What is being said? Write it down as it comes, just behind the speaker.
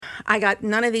I got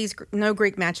no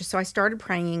Greek matches. So I started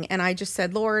praying and I just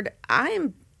said, Lord, I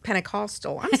am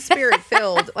Pentecostal. I'm spirit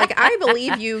filled. Like, I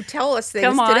believe you tell us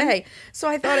things today. So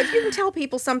I thought, if you can tell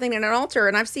people something in an altar,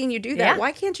 and I've seen you do that,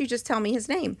 why can't you just tell me his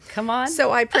name? Come on.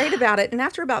 So I prayed about it. And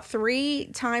after about 3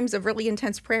 times of really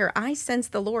intense prayer, I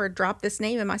sensed the Lord drop this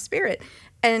name in my spirit.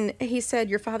 And he said,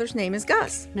 your father's name is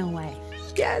Gus. No way.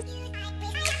 Yes.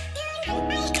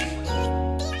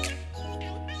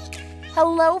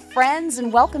 Hello, friends,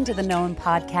 and welcome to the Known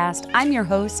Podcast. I'm your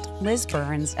host, Liz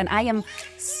Burns, and I am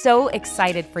so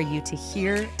excited for you to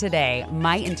hear today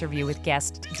my interview with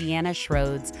guest Deanna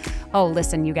Shrodes. Oh,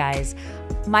 listen, you guys,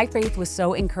 my faith was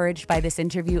so encouraged by this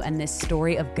interview and this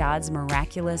story of God's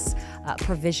miraculous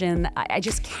provision. I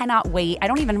just cannot wait. I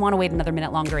don't even want to wait another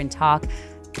minute longer and talk.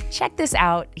 Check this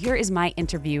out. Here is my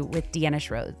interview with Deanna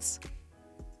Shrodes.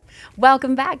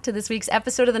 Welcome back to this week's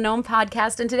episode of the Known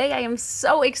Podcast. And today I am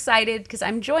so excited because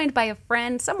I'm joined by a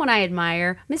friend, someone I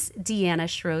admire. Miss Deanna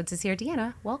Shrodes is here.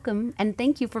 Deanna, welcome. And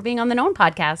thank you for being on the Known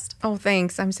Podcast. Oh,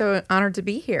 thanks. I'm so honored to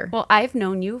be here. Well, I've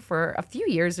known you for a few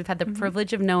years. We've had the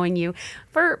privilege of knowing you.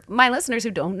 For my listeners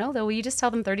who don't know, though, will you just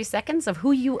tell them 30 seconds of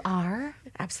who you are?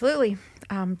 Absolutely.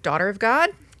 Daughter of God.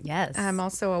 Yes. I'm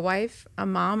also a wife, a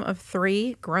mom of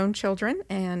 3 grown children,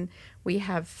 and we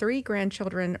have 3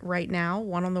 grandchildren right now,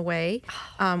 1 on the way.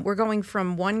 We're going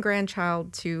from 1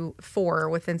 grandchild to 4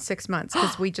 within 6 months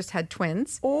because we just had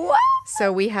twins. What?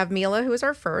 So we have Mila, who is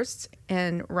our first,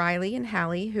 and Riley and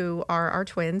Hallie, who are our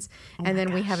twins. And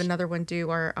then we have another one due.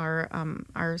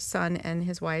 Our son and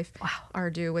his wife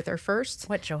are due with their first.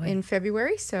 What joy. In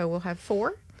February. So we'll have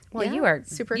 4. Well, Yeah, you are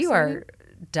super you excited. are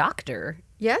Dr.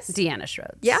 Yes. Deanna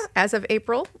Shrodes. Yeah, as of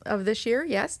April of this year,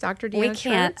 yes, Dr. Deanna We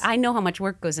can't. Shrodes. I know how much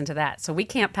work goes into that, so we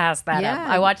can't pass that Yeah. up.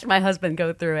 I watched my husband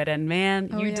go through it, and man,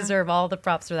 you yeah. deserve all the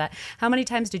props for that. How many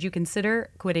times did you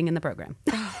consider quitting in the program?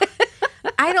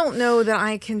 I don't know that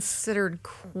I considered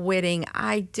quitting.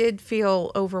 I did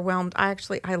feel overwhelmed. I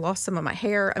lost some of my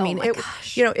hair. I mean,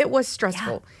 gosh. it was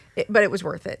stressful, but it was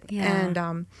worth it. Yeah.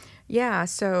 And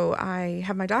so I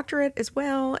have my doctorate as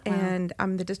well, and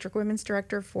I'm the district women's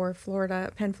director for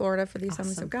Penn, Florida, for the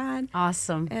Assemblies of God.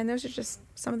 Awesome. And those are just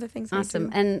some of the things Awesome. I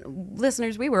do. And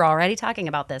listeners, we were already talking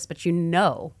about this, but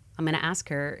I'm going to ask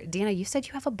her, Deanna, you said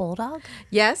you have a bulldog?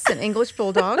 Yes, an English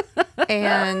bulldog.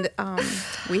 And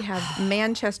we have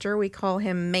Manchester. We call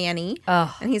him Manny.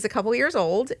 Oh. And he's a couple years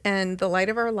old and the light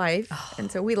of our life.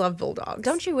 And so we love bulldogs.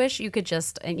 Don't you wish you could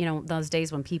just, those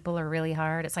days when people are really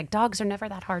hard, it's like dogs are never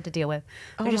that hard to deal with.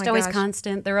 They're just my always gosh.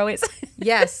 constant. They're always.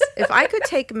 Yes. If I could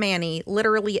take Manny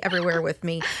literally everywhere with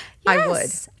me, I would.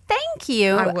 Yes. Thank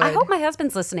you. I would. I hope my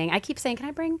husband's listening. I keep saying, can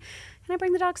I bring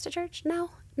the dogs to church? No.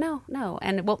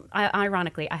 And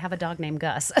ironically, I have a dog named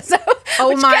Gus. So,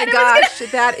 Oh my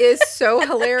gosh, that is so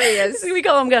hilarious. we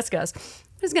call him Gus.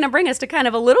 Who's going to bring us to kind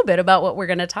of a little bit about what we're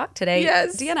going to talk today.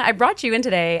 Yes. Deanna, I brought you in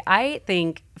today. I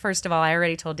think, first of all, I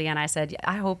already told Deanna, I said,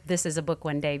 I hope this is a book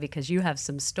one day because you have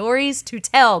some stories to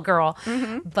tell, girl.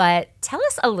 Mm-hmm. But tell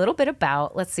us a little bit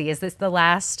about, let's see, is this the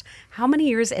last, how many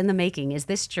years in the making is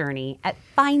this journey at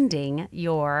finding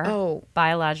your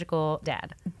biological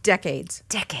dad? Decades.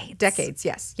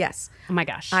 Yes. Oh my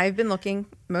gosh. I've been looking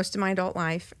most of my adult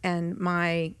life, and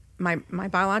my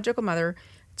biological mother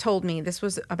told me, this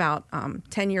was about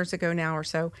 10 years ago now or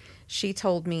so, she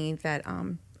told me that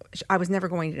I was never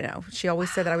going to know. She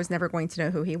always said that I was never going to know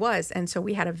who he was. And so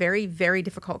we had a very, very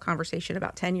difficult conversation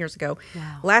about 10 years ago.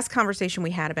 Wow. Last conversation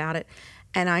we had about it.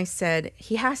 And I said,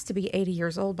 he has to be 80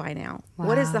 years old by now. Wow.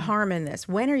 What is the harm in this?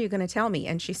 When are you going to tell me?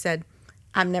 And she said,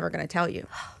 I'm never going to tell you.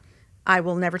 I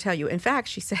will never tell you. In fact,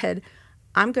 she said,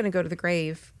 I'm going to go to the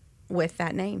grave with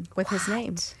that name, with his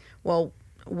name. Well,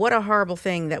 what a horrible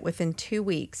thing that within 2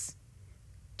 weeks,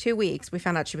 we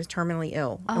found out she was terminally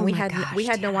ill. Oh, and we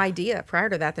had no idea prior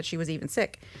to that she was even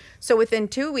sick. So within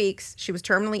 2 weeks, she was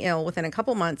terminally ill. Within a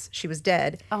couple months, she was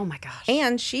dead. Oh my gosh.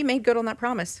 And she made good on that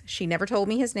promise. She never told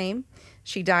me his name.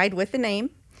 She died with the name.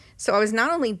 So I was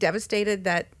not only devastated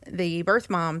that the birth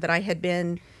mom that I had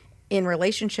been in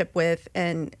relationship with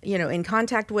and, in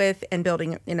contact with and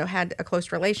building, had a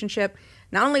close relationship.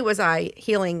 Not only was I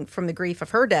healing from the grief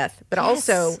of her death, but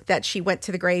also that she went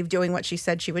to the grave doing what she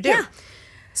said she would do. Yeah.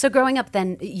 So growing up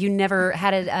then, you never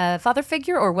had a father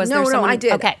figure, or was there someone? No, I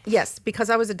did. Okay. Yes, because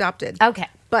I was adopted. Okay.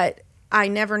 But I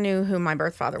never knew who my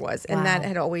birth father was, and that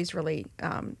had always really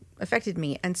affected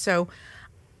me. And so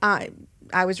I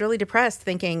was really depressed,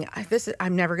 thinking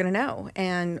I'm never going to know.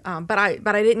 And but I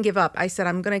didn't give up. I said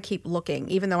I'm going to keep looking,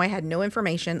 even though I had no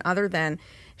information other than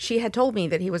she had told me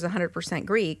that he was 100%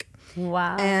 Greek.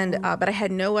 Wow. And but I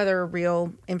had no other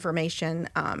real information.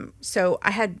 So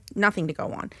I had nothing to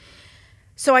go on.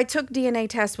 So I took DNA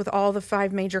tests with all the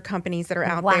 5 major companies that are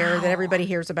out there that Wow. everybody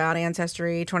hears about,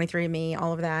 Ancestry, 23andMe,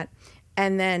 all of that.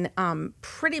 And then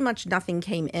pretty much nothing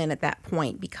came in at that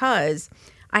point because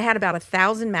I had about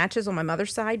 1,000 matches on my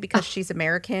mother's side because she's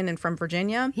American and from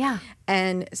Virginia. Yeah.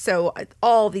 And so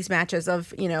all these matches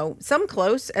of, some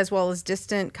close as well as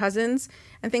distant cousins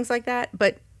and things like that.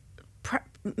 But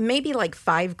maybe like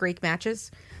 5 Greek matches.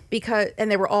 And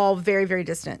they were all very, very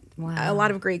distant. Wow. A lot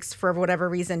of Greeks, for whatever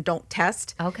reason, don't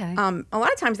test. Okay. A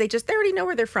lot of times they already know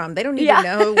where they're from. They don't need to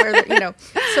know where they're,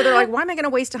 So they're like, why am I going to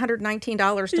waste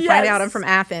 $119 to find out I'm from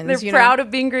Athens? They're proud of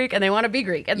being Greek and they want to be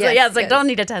Greek. And so, it's like, don't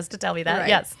need a test to tell me that. Right.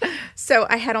 Yes. So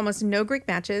I had almost no Greek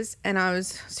matches and I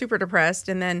was super depressed.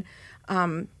 And then,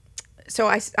 so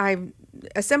I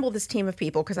assembled this team of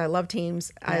people because I love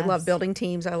teams. Yes. I love building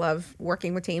teams. I love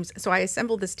working with teams. So I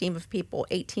assembled this team of people,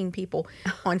 18 people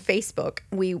on Facebook.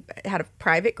 We had a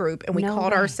private group and we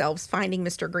called ourselves Finding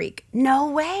Mr. Greek. No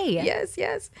way.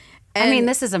 Yes. And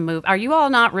this is a movie. Are you all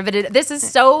not riveted? This is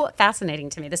so fascinating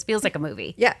to me. This feels like a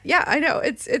movie. Yeah, I know.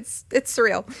 It's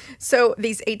surreal. So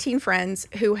these 18 friends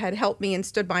who had helped me and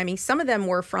stood by me, some of them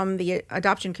were from the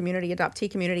adoption community, adoptee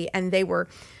community, and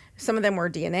some of them were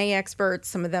DNA experts,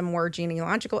 some of them were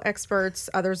genealogical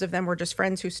experts, others of them were just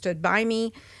friends who stood by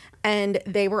me, and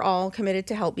they were all committed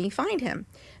to help me find him.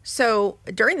 So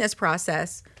during this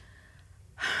process,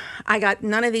 I got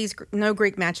no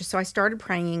Greek matches, so I started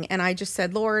praying, and I just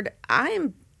said, Lord, I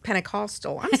am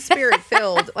Pentecostal. I'm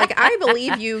spirit-filled. Like, I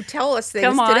believe you tell us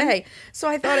things today. So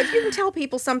I thought, if you can tell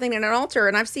people something in an altar,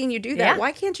 and I've seen you do that,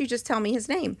 why can't you just tell me his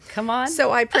name? Come on.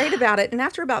 So I prayed about it, and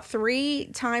after about 3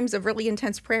 times of really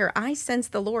intense prayer, I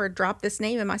sensed the Lord drop this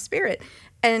name in my spirit.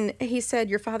 And he said,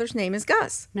 your father's name is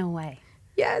Gus. No way.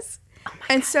 Yes. Oh my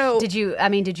and gosh. so did you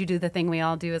do the thing we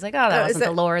all do? It's like, oh, that wasn't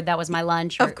the Lord, that was my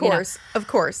lunch. Or, of course.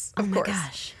 Oh my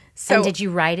gosh. So, and did you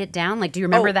write it down? Like, do you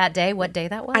remember that day, what day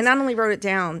that was? I not only wrote it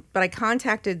down, but I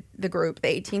contacted the group, the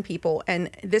 18 people. And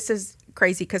this is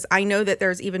crazy because I know that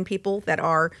there's even people that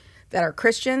are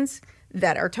Christians,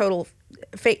 that are total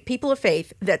people of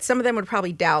faith, that some of them would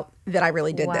probably doubt that I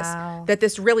really did this, that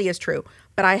this really is true.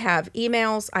 But I have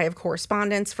emails, I have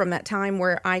correspondence from that time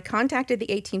where I contacted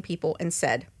the 18 people and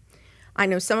said, I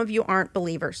know some of you aren't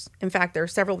believers. In fact, there are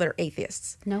several that are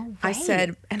atheists. No way. I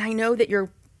said, and I know that you're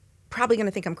probably going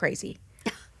to think I'm crazy,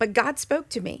 but God spoke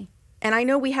to me, and I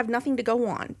know we have nothing to go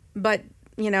on, but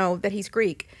that he's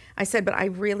Greek. I said, but I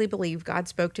really believe God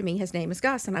spoke to me. His name is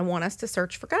Gus, and I want us to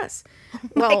search for Gus.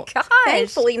 Well,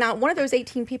 thankfully, not one of those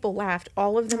 18 people laughed.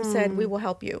 All of them said, we will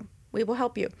help you. We will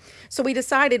help you. So we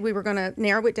decided we were going to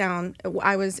narrow it down.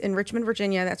 I was in Richmond,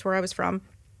 Virginia. That's where I was from.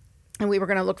 And we were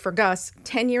going to look for Gus,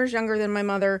 10 years younger than my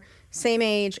mother, same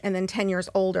age, and then 10 years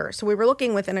older. So we were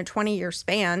looking within a 20-year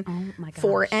span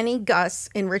for any Gus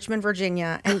in Richmond,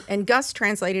 Virginia. And Gus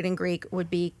translated in Greek would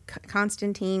be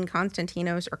Constantine,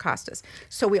 Konstantinos, or Costas.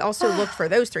 So we also looked for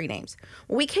those 3 names.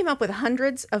 Well, we came up with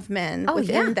hundreds of men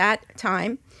within that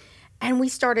time. And we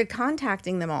started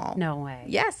contacting them all. No way.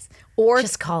 Yes. Or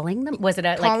just calling them? Was it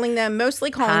calling them, mostly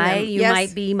calling them. Hi, you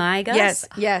might be my Gus?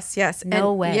 Yes.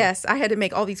 No way. Yes, I had to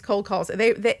make all these cold calls.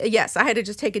 Yes, I had to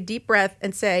just take a deep breath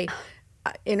and say,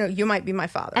 you might be my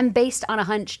father. And based on a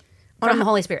hunch from the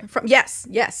Holy Spirit? Yes.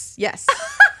 I mean,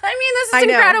 this is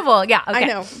incredible. Yeah, okay. I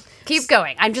know. Keep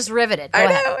going. I'm just riveted. Go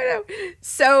ahead. I know.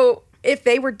 So if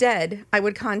they were dead, I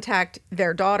would contact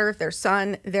their daughter, their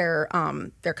son, their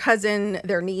cousin,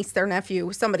 their niece, their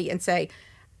nephew, somebody, and say,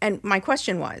 and my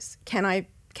question was, can I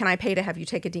pay to have you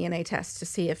take a DNA test to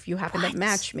see if you happen to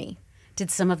match me? Did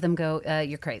some of them go,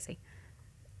 you're crazy?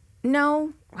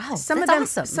 No. Wow, some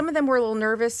of them were a little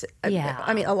nervous. Yeah.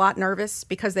 I mean, a lot nervous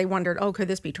because they wondered, could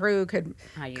this be true? Could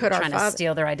our trying to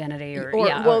steal their identity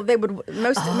they would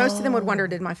most of them would wonder,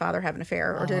 did my father have an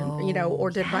affair, or did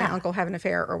my uncle have an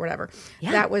affair, or whatever.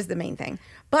 Yeah. That was the main thing.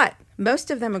 But most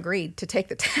of them agreed to take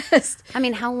the test. I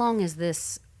mean, how long is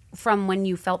this from when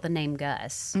you felt the name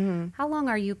Gus? Mm-hmm. How long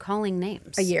are you calling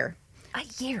names? A year.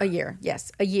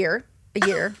 Yes, a year.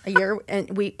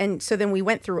 And so then we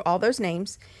went through all those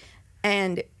names,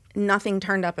 and nothing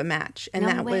turned up a match. And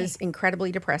that was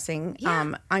incredibly depressing.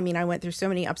 Yeah. I mean, I went through so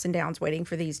many ups and downs waiting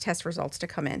for these test results to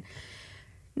come in.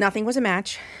 Nothing was a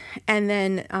match. And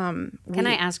then Can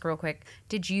I ask real quick,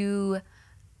 did you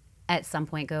at some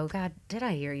point go, God, did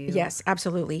I hear you? Yes,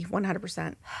 absolutely.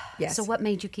 100%. Yes. So what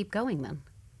made you keep going then?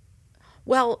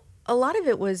 Well, a lot of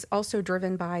it was also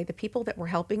driven by the people that were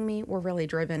helping me were really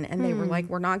driven, and they were like,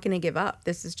 we're not going to give up.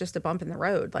 This is just a bump in the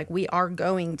road. Like, we are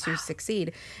going to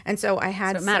succeed. And so I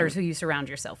had it matters who you surround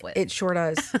yourself with. It sure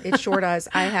does. It sure does.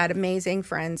 I had amazing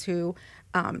friends who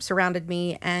surrounded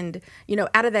me. And,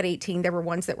 out of that 18, there were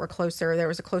ones that were closer. There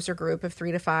was a closer group of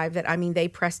 3 to 5 that, they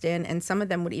pressed in, and some of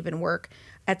them would even work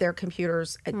at their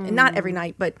computers, not every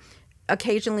night, but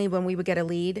occasionally when we would get a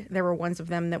lead, there were ones of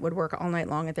them that would work all night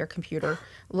long at their computer,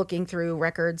 looking through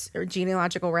records or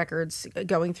genealogical records,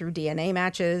 going through DNA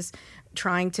matches,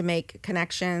 trying to make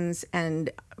connections. And,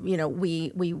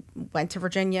 we went to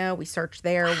Virginia, we searched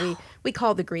there. We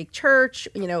called the Greek church,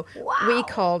 we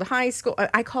called high school.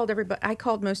 I called everybody. I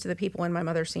called most of the people in my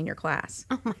mother's senior class.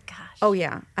 Oh my gosh. Oh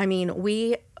yeah.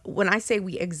 When I say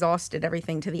we exhausted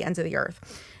everything to the ends of the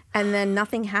earth, and then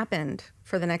nothing happened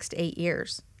for the next 8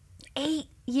 years. 8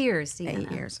 years, Deanna.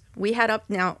 8 years. We had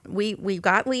we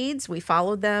got leads, we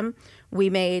followed them, we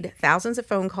made thousands of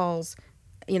phone calls,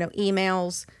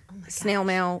 emails, snail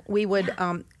mail. We would,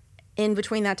 in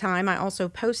between that time, I also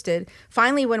posted,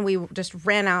 finally when we just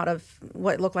ran out of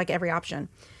what looked like every option,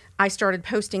 I started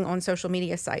posting on social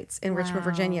media sites in Richmond,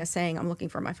 Virginia, saying I'm looking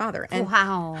for my father. And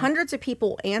hundreds of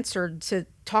people answered to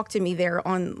talk to me there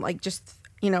on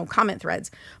comment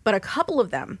threads. But a couple of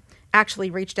them actually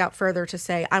reached out further to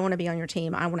say, I want to be on your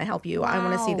team. I want to help you. I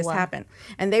want to see this happen.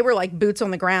 And they were like boots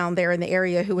on the ground there in the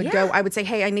area who would go, I would say,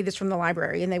 hey, I need this from the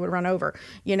library. And they would run over,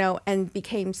 and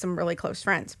became some really close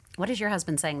friends. What is your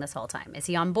husband saying this whole time? Is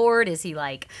he on board? Is he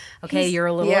like, okay, you're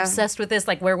a little obsessed with this?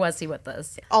 Like, where was he with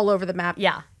this? All over the map.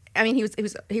 Yeah. He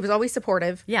was always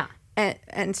supportive. Yeah.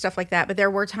 And stuff like that. But there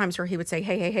were times where he would say,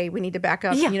 hey, we need to back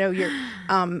up. Yeah. You're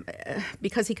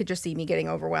because he could just see me getting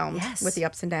overwhelmed with the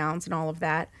ups and downs and all of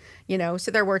that.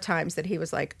 So there were times that he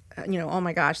was like, oh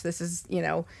my gosh, this is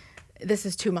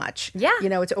too much. Yeah.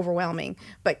 It's overwhelming.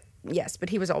 But yes, but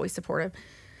he was always supportive.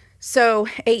 So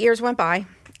 8 years went by,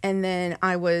 and then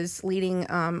I was leading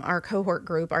our cohort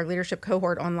group, our leadership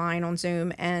cohort online on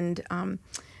Zoom, and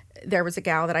there was a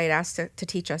gal that I had asked to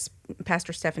teach us.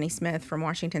 Pastor Stephanie Smith from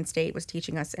Washington State was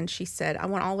teaching us, and she said, I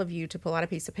want all of you to pull out a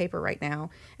piece of paper right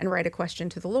now and write a question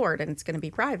to the Lord, and it's going to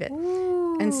be private.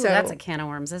 Ooh, and so that's a can of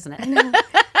worms, isn't it?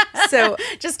 So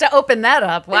just to open that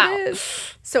up, wow. It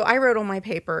is. So I wrote on my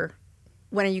paper,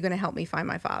 when are you going to help me find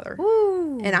my father?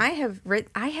 Ooh. And I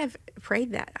have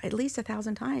prayed that at least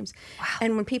 1,000 times. Wow.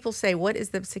 And when people say, what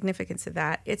is the significance of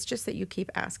that? It's just that you keep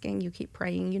asking, you keep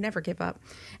praying, you never give up.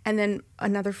 And then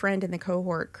another friend in the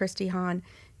cohort, Christy Hahn,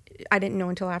 I didn't know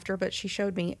until after, but she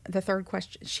showed me the third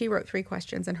question. She wrote 3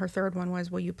 questions, and her third one was,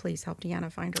 will you please help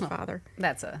Deanna find her father?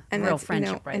 That's a real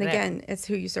friendship right and there. again, it's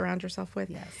who you surround yourself with.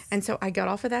 Yes. And so I got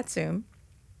off of that Zoom,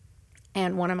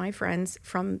 and one of my friends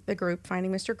from the group,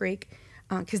 Finding Mr. Greek,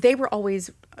 because they were always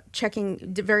checking,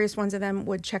 various ones of them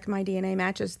would check my DNA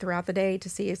matches throughout the day to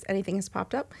see if anything has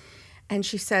popped up. And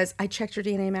she says, I checked your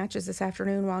DNA matches this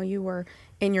afternoon while you were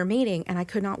in your meeting, and I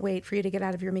could not wait for you to get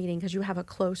out of your meeting because you have a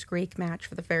close Greek match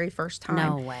for the very first time.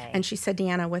 No way. And she said,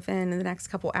 Deanna, within the next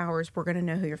couple hours, we're going to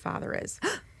know who your father is.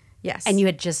 Yes. And you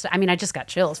had just, I just got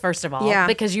chills, first of all. Yeah.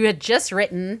 Because you had just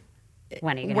written,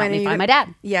 when are you going to help me find my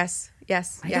dad? Yes.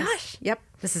 My gosh. Yep.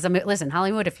 This is listen,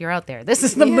 Hollywood, if you're out there, this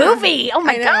is the movie. Oh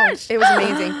my gosh. It was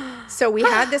amazing. So we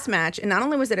had this match, and not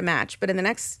only was it a match, but in the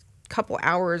next couple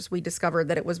hours, we discovered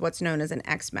that it was what's known as an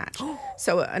X match.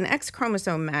 So an X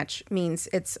chromosome match means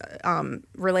it's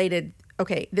related.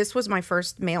 Okay, this was my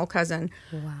first male cousin,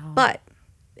 but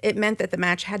it meant that the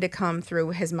match had to come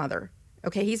through his mother.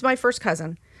 Okay, he's my first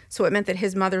cousin, so it meant that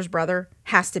his mother's brother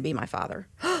has to be my father.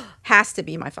 Has to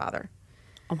be my father.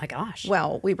 Oh my gosh.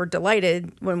 Well, we were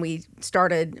delighted when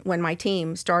my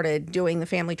team started doing the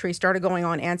family tree, started going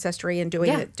on Ancestry and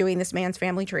doing this man's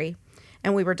family tree.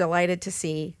 And we were delighted to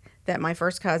see that my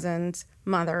first cousin's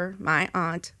mother, my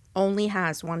aunt, only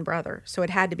has one brother. So it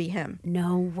had to be him.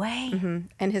 No way. Mm-hmm.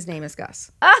 And his name is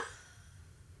Gus.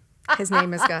 His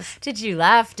name is Gus. Did you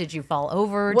laugh? Did you fall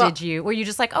over? Were you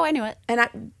just like, oh, I knew it? And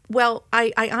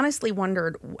I honestly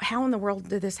wondered, how in the world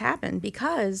did this happen?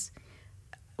 Because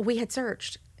we had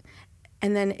searched.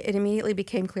 And then it immediately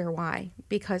became clear why.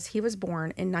 Because he was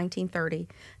born in 1930.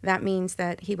 That means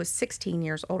that he was 16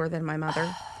 years older than my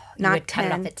mother. Not 10. Cut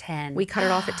it off at 10. We cut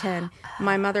it off at 10.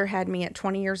 My mother had me at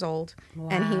 20 years old,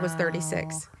 and he was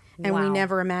 36. And we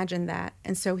never imagined that.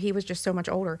 And so he was just so much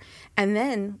older. And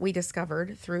then we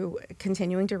discovered through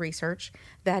continuing to research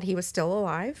that he was still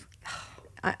alive.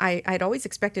 I'd always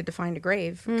expected to find a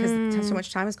grave because so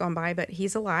much time has gone by, but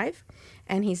he's alive,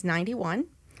 and he's 91.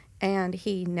 And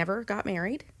he never got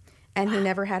married, and he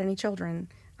never had any children.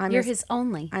 You're his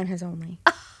only. I'm his only.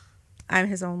 I'm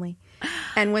his only.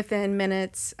 And within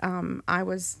minutes, I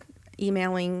was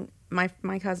emailing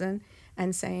my cousin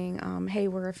and saying, hey,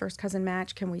 we're a first cousin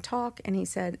match. Can we talk? And he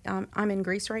said, I'm in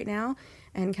Greece right now.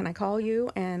 And can I call you?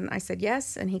 And I said,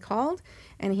 yes. And he called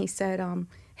and he said,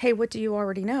 hey, what do you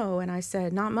already know? And I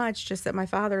said, not much, just that my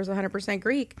father is 100%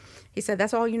 Greek. He said,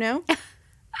 that's all you know?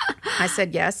 I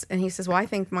said, yes. And he says, well, I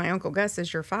think my Uncle Gus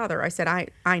is your father. I said,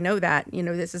 I know that,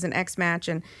 this is an ex match.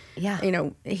 And,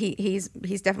 he's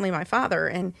definitely my father.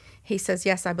 And he says,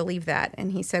 yes, I believe that.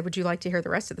 And he said, would you like to hear the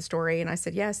rest of the story? And I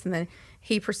said, yes. And then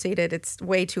he proceeded, it's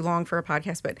way too long for a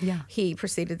podcast, but he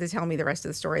proceeded to tell me the rest of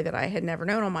the story that I had never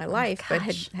known all my life, but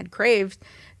had craved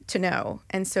to know.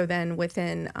 And so then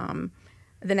within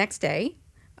the next day,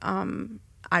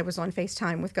 I was on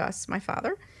FaceTime with Gus, my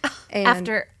father. And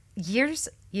after years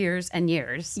and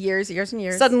years. Years and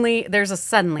years. Suddenly, there's a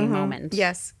suddenly moment.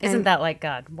 Yes. Isn't that like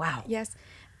God? Wow. Yes.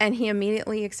 And he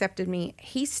immediately accepted me.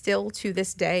 He still, to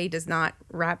this day, does not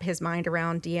wrap his mind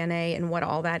around DNA and what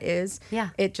all that is. Yeah.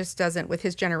 It just doesn't with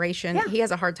his generation. Yeah. He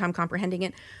has a hard time comprehending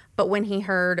it. But when he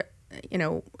heard,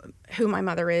 who my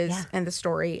mother is and the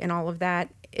story and all of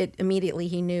that, immediately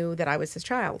he knew that I was his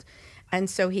child. And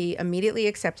so he immediately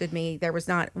accepted me. There was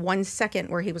not 1 second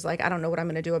where he was like, I don't know what I'm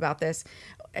going to do about this.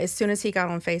 As soon as he got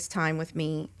on FaceTime with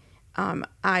me,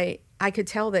 I could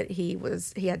tell that he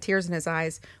had tears in his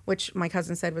eyes, which my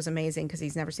cousin said was amazing because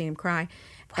he's never seen him cry.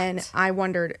 What? And I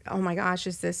wondered, oh my gosh,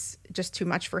 is this just too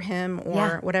much for him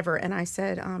or whatever? And I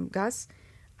said, Gus,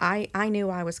 I knew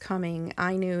I was coming.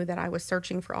 I knew that I was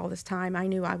searching for all this time. I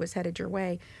knew I was headed your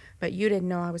way, but you didn't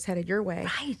know I was headed your way.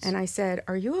 Right. And I said,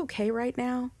 are you okay right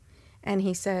now? And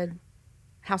he said,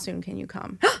 how soon can you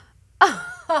come?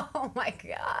 Oh, my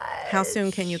God. How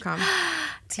soon can you come?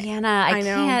 Deanna, I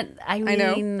can't. I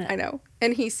know.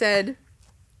 And he said,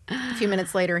 a few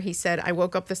minutes later, he said, I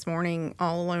woke up this morning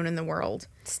all alone in the world.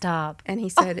 Stop. And he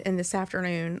said, and this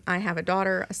afternoon, I have a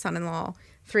daughter, a son-in-law,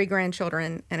 3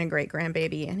 grandchildren, and a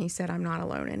great-grandbaby. And he said, I'm not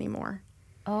alone anymore.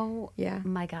 Oh,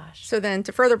 my gosh. So then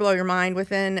to further blow your mind,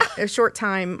 within a short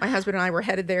time, my husband and I were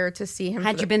headed there to see him.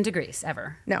 Had you been to Greece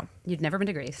ever? No. You'd never been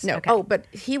to Greece? No. Okay. Oh, but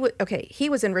he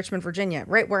was in Richmond, Virginia,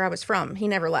 right where I was from. He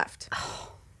never left.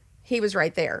 Oh. He was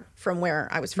right there from where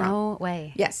I was from. No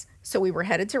way. Yes. So we were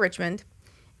headed to Richmond,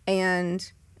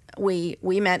 and we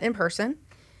met in person.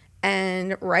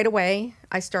 And right away,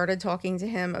 I started talking to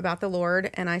him about the Lord,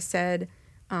 and I said,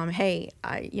 hey,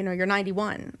 you're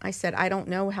 91. I said, I don't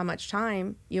know how much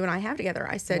time you and I have together.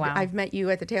 I said, wow. I've met you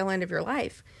at the tail end of your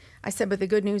life. I said, but the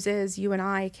good news is you and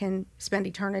I can spend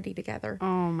eternity together.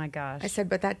 Oh, my gosh. I said,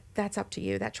 but that's up to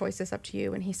you. That choice is up to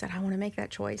you. And he said, I want to make that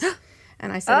choice.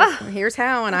 And I said, here's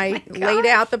how. And I laid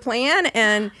out the plan,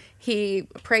 and he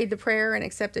prayed the prayer and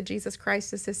accepted Jesus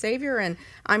Christ as his Savior. And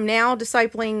I'm now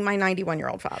discipling my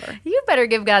 91-year-old father. You better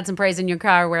give God some praise in your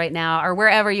car right now or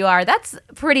wherever you are. That's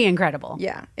pretty incredible.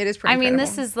 Yeah, it is pretty incredible.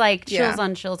 This is like chills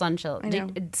on chills on chills. I know.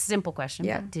 Simple question.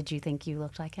 Yeah. But did you think you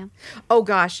looked like him? Oh,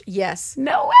 gosh, yes.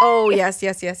 No way. Oh,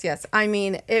 yes. I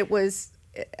mean, it was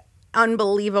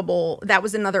unbelievable. That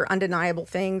was another undeniable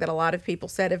thing that a lot of people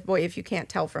said, if you can't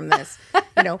tell from this,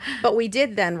 but we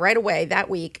did then right away that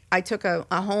week. I took a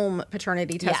home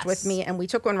paternity test with me, and we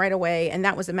took one right away, and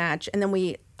that was a match. And then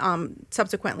we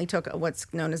subsequently took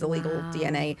what's known as illegal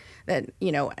DNA that,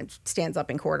 stands up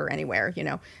in court or anywhere,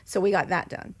 so we got that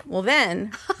done. Well,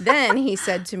 then he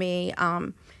said to me,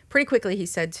 pretty quickly, he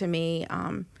said to me,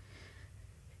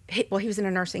 he was in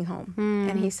a nursing home,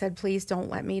 and he said, please don't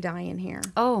let me die in here.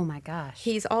 Oh, my gosh.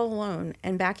 He's all alone.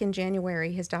 And back in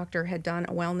January, his doctor had done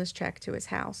a wellness check to his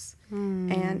house,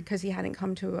 and because he hadn't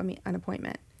come to an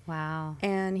appointment. Wow.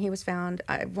 And he was found,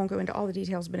 I won't go into all the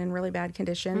details, but in really bad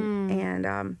condition.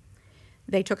 And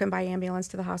they took him by ambulance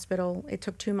to the hospital. It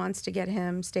took 2 months to get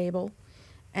him stable.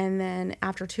 And then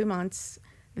after 2 months,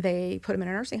 they put him in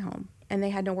a nursing home. And they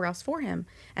had nowhere else for him.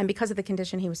 And because of the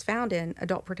condition he was found in,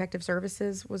 Adult Protective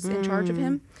Services was in charge of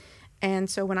him. And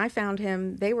so when I found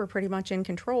him, they were pretty much in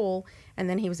control. And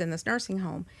then he was in this nursing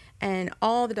home. And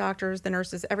all the doctors, the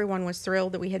nurses, everyone was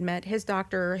thrilled that we had met. His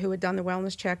doctor, who had done the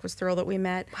wellness check, was thrilled that we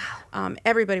met. Wow.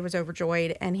 Everybody was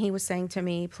overjoyed. And he was saying to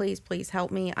me, please help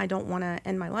me. I don't want to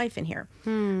end my life in here.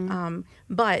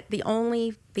 But the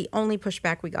only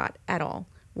pushback we got at all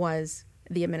was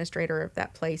the administrator of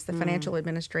that place, the financial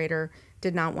administrator,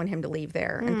 did not want him to leave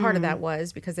there. And part of that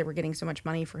was because they were getting so much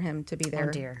money for him to be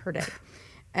there per day.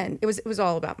 And it was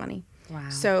all about money. Wow.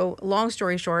 So long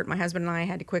story short, my husband and I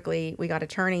had to we got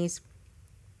attorneys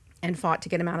and fought to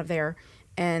get him out of there.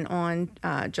 And on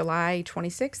July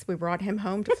 26th, we brought him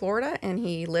home to Florida, and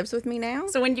he lives with me now.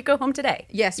 So when you go home today,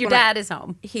 yes, your dad is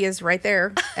home. He is right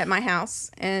there at my house,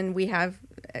 and we have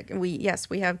we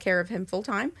have care of him full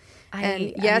time.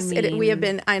 And we have mean,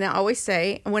 been, and I always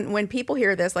say, when people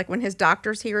hear this, like when his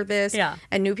doctors hear this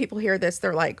and new people hear this,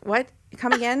 they're like, what?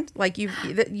 Come again? Like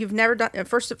you've never done,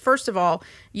 first of all,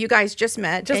 you guys just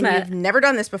met. You've never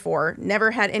done this before,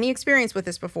 never had any experience with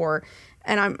this before.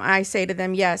 And I say to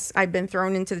them, yes, I've been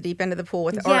thrown into the deep end of the pool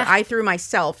or I threw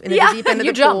myself into the deep end of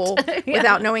the pool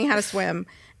without knowing how to swim.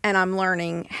 And I'm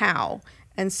learning how.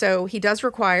 And so he does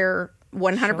require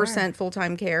 100%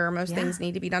 full-time care. Most things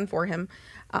need to be done for him.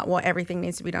 Everything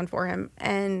needs to be done for him.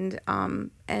 And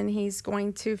he's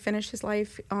going to finish his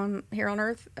life here on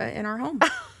earth in our home.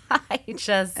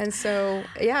 And so,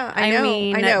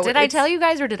 I know. Did I tell you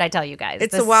guys or did I tell you guys?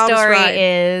 It's the wildest ride. The story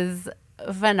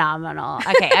is phenomenal.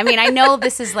 Okay. I mean, I know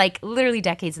this is like literally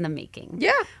decades in the making.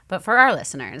 Yeah. But for our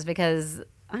listeners, because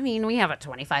I mean, we have a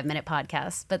 25-minute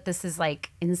podcast, but this is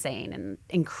like insane and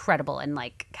incredible. And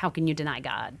like, how can you deny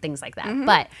God? Things like that. Mm-hmm.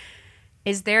 But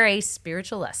is there a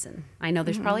spiritual lesson? I know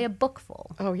there's probably a book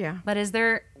full. Oh, yeah. But is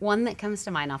there one that comes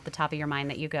to mind off the top of your mind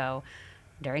that you go,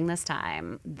 during this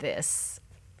time, this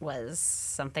was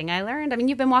something I learned? I mean,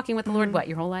 you've been walking with the Lord, what,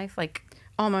 your whole life? Like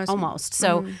almost.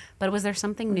 So, but was there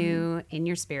something new in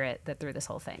your spirit that threw this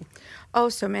whole thing? Oh,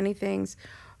 so many things.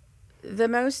 The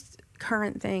most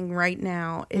current thing right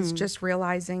now is just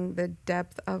realizing the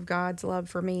depth of God's love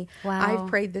for me. Wow. I've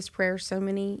prayed this prayer so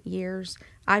many years.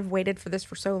 I've waited for this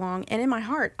for so long. And in my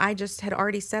heart, I just had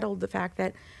already settled the fact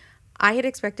that I had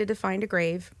expected to find a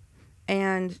grave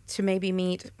and to maybe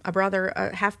meet a brother,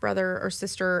 a half-brother or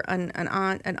sister, an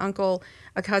aunt, an uncle,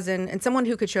 a cousin, and someone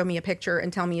who could show me a picture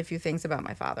and tell me a few things about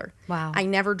my father. Wow. I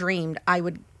never dreamed I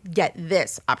would get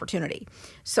this opportunity.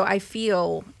 So I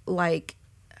feel like,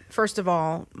 first of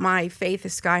all, my faith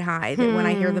is sky high, that when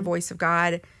I hear the voice of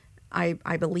God, I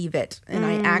believe it, and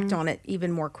I act on it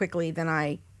even more quickly than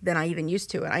I even used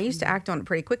to. And I used to act on it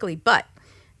pretty quickly, but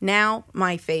now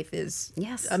my faith is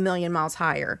a million miles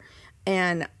higher.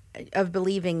 And of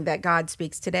believing that God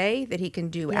speaks today, that he can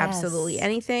do absolutely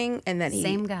anything, and that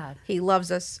he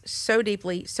loves us so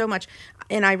deeply, so much.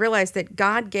 And I realized that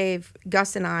God gave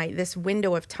Gus and I this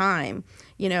window of time.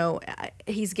 You know,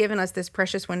 he's given us this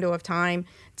precious window of time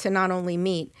to not only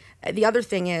meet. The other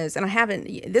thing is, and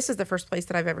this is the first place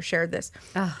that I've ever shared this.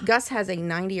 Gus has a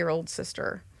 90-year-old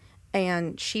sister,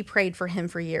 and she prayed for him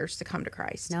for years to come to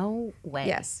Christ. No way.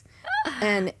 Yes.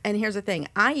 And here's the thing.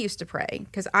 I used to pray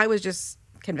because I was just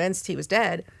convinced he was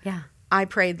dead. Yeah. I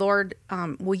prayed, Lord,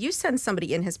 will you send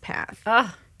somebody in his path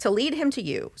to lead him to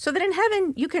you so that in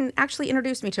heaven you can actually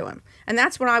introduce me to him? And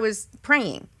that's what I was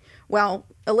praying. Well,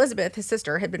 Elizabeth, his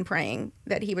sister, had been praying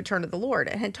that he would turn to the Lord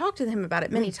and had talked to him about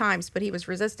it many times, but he was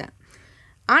resistant.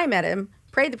 I met him,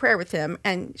 prayed the prayer with him,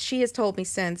 and she has told me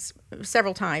since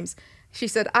several times, she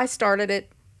said, I started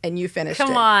it and you finished it.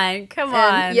 Come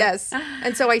on. Yes.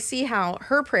 And so I see how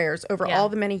her prayers over all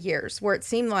the many years where it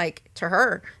seemed like to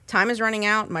her, time is running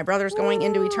out. My brother's going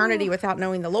into eternity without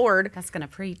knowing the Lord. That's going to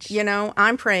preach. You know,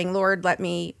 I'm praying, Lord, let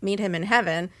me meet him in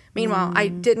heaven. Meanwhile, I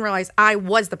didn't realize I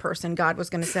was the person God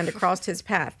was going to send across his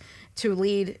path to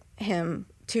lead him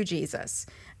to Jesus.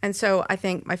 And so I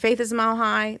think my faith is a mile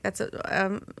high. That's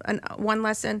one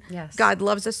lesson. Yes. God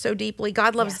loves us so deeply.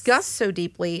 God loves Gus so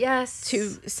deeply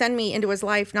to send me into his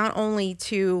life, not only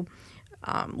to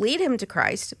lead him to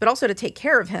Christ, but also to take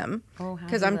care of him.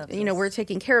 Because we're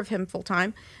taking care of him full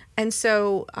time. And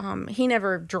so he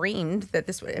never dreamed that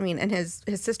this would, and his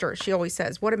sister, she always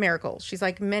says, what a miracle. She's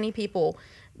like, many people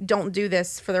don't do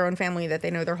this for their own family that they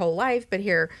know their whole life, but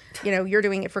here, you're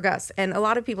doing it for Gus. And a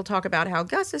lot of people talk about how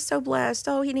Gus is so blessed.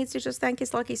 Oh, he needs to just thank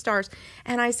his lucky stars.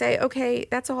 And I say, okay,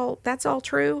 that's all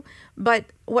true. But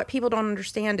what people don't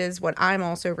understand is what I'm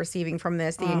also receiving from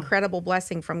this, the incredible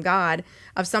blessing from God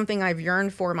of something I've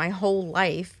yearned for my whole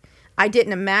life. I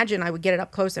didn't imagine I would get it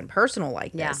up close and personal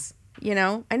like this.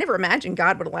 I never imagined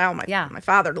God would allow my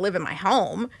father to live in my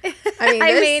home. This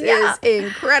is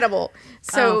incredible.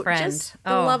 So just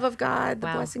the love of God, the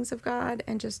blessings of God,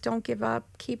 and just don't give up.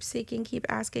 Keep seeking, keep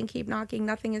asking, keep knocking.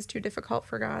 Nothing is too difficult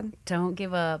for God. Don't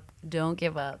give up. Don't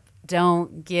give up.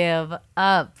 Don't give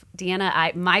up.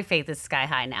 Deanna, my faith is sky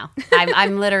high now.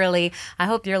 I'm literally, I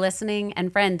hope you're listening.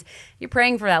 And friend, you're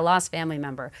praying for that lost family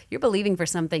member. You're believing for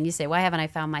something. You say, why haven't I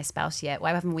found my spouse yet?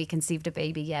 Why haven't we conceived a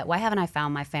baby yet? Why haven't I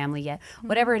found my family yet? Mm-hmm.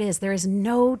 Whatever it is, there is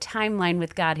no timeline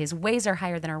with God. His ways are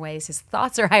higher than our ways. His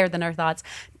thoughts are higher than our thoughts.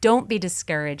 Don't be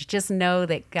discouraged. Just know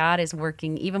that God is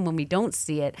working even when we don't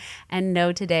see it. And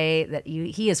know today that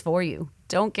He is for you.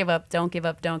 Don't give up. Don't give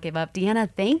up. Don't give up. Deanna,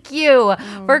 thank you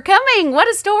for coming. What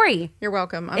a story. You're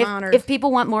welcome. I'm honored. If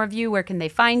people want more of you, where can they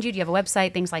find you? Do you have a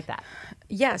website? Things like that.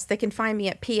 Yes, they can find me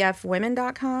at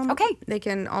pfwomen.com. Okay. They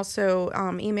can also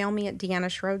email me at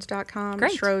deannashrodes.com.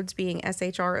 Great. Shrodes being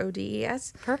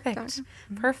Shrodes. Perfect.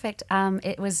 Perfect.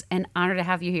 It was an honor to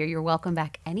have you here. You're welcome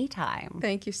back anytime.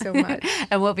 Thank you so much.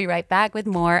 And we'll be right back with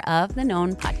more of the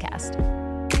Known Podcast.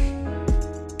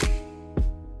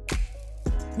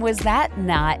 Was that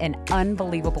not an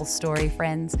unbelievable story,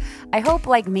 friends? I hope,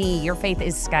 like me, your faith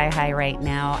is sky high right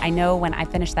now. I know when I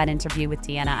finished that interview with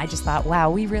Deanna, I just thought,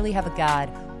 wow, we really have a God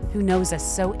who knows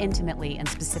us so intimately and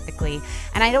specifically.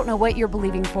 And I don't know what you're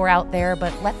believing for out there,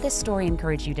 but let this story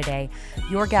encourage you today.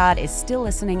 Your God is still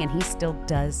listening, and he still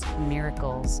does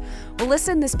miracles. Well,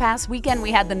 listen, this past weekend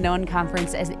we had the Known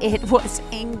Conference, as it was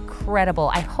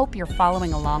incredible. I hope you're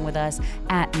following along with us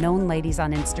at Known Ladies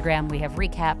on Instagram. We have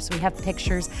recaps, we have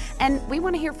pictures, and we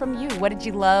want to hear from you. What did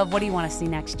you love? What do you want to see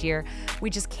next year? We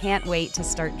just can't wait to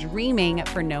start dreaming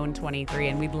for Known 23,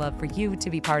 and we'd love for you to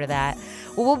be part of that.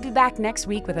 Well, we'll be back next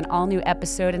week with an all-new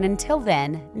episode, and until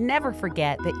then, never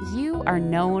forget that you are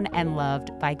known and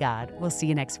loved by God. We'll see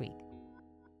you next week.